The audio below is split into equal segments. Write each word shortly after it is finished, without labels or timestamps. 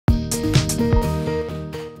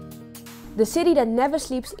The city that never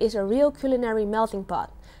sleeps is a real culinary melting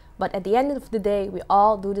pot. But at the end of the day, we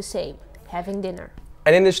all do the same, having dinner.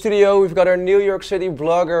 And in the studio, we've got our New York City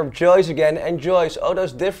blogger, Joyce again. And Joyce, all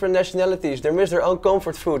those different nationalities, they miss their own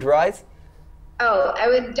comfort food, right? Oh, I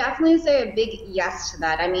would definitely say a big yes to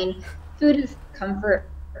that. I mean, food is comfort,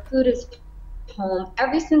 food is home.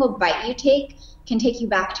 Every single bite you take can take you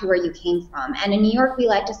back to where you came from. And in New York, we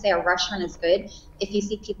like to say a restaurant is good if you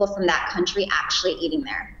see people from that country actually eating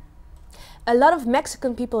there. A lot of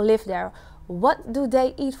Mexican people live there. What do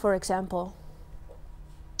they eat, for example?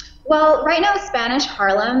 Well, right now Spanish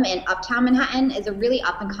Harlem in Uptown Manhattan is a really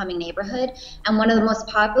up-and-coming neighborhood, and one of the most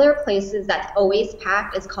popular places that's always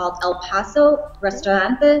packed is called El Paso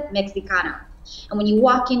Restaurante Mexicano. And when you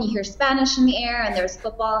walk in, you hear Spanish in the air, and there's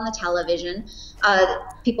football on the television.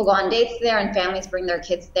 People go on dates there, and families bring their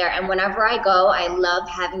kids there. And whenever I go, I love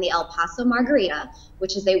having the El Paso Margarita,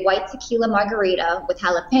 which is a white tequila margarita with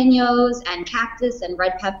jalapenos and cactus and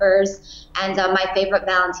red peppers. And my favorite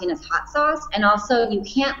Valentina's hot sauce. And also, you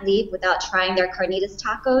can't leave without trying their carnitas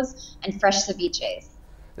tacos and fresh ceviches.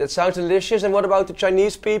 That sounds delicious. And what about the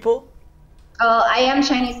Chinese people? Oh, I am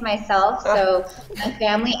Chinese myself, so my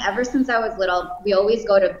family, ever since I was little, we always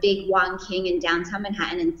go to Big Wang King in downtown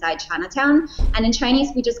Manhattan inside Chinatown, and in Chinese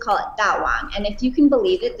we just call it Da Wang, and if you can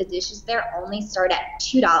believe it, the dishes there only start at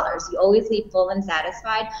 $2. You always leave full and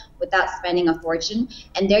satisfied without spending a fortune,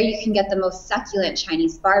 and there you can get the most succulent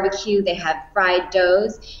Chinese barbecue. They have fried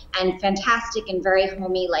doughs and fantastic and very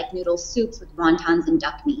homey like noodle soups with wontons and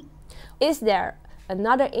duck meat. Is there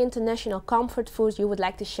another international comfort food you would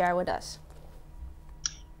like to share with us?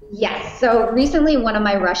 Yes, so recently one of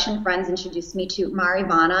my Russian friends introduced me to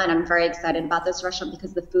Marivana, and I'm very excited about this restaurant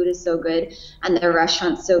because the food is so good and the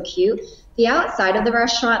restaurant's so cute. The outside of the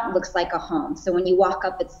restaurant looks like a home. So when you walk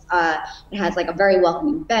up, it has like a very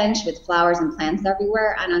welcoming bench with flowers and plants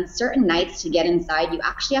everywhere. And on certain nights to get inside, you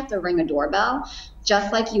actually have to ring a doorbell,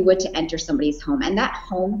 just like you would to enter somebody's home. And that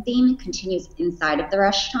home theme continues inside of the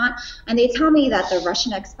restaurant. And they tell me that the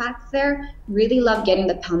Russian expats there really love getting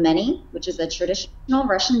the pelmeni, which is a traditional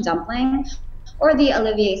Russian dumpling, or the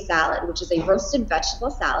olivier salad, which is a roasted vegetable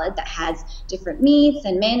salad that has different meats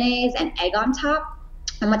and mayonnaise and egg on top.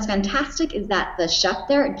 And what's fantastic is that the chef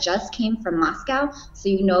there just came from Moscow, so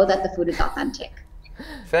you know that the food is authentic.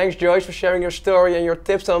 Thanks, Joyce, for sharing your story and your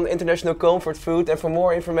tips on international comfort food. And for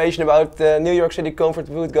more information about New York City comfort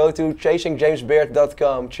food, go to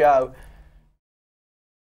chasingjamesbeard.com. Ciao.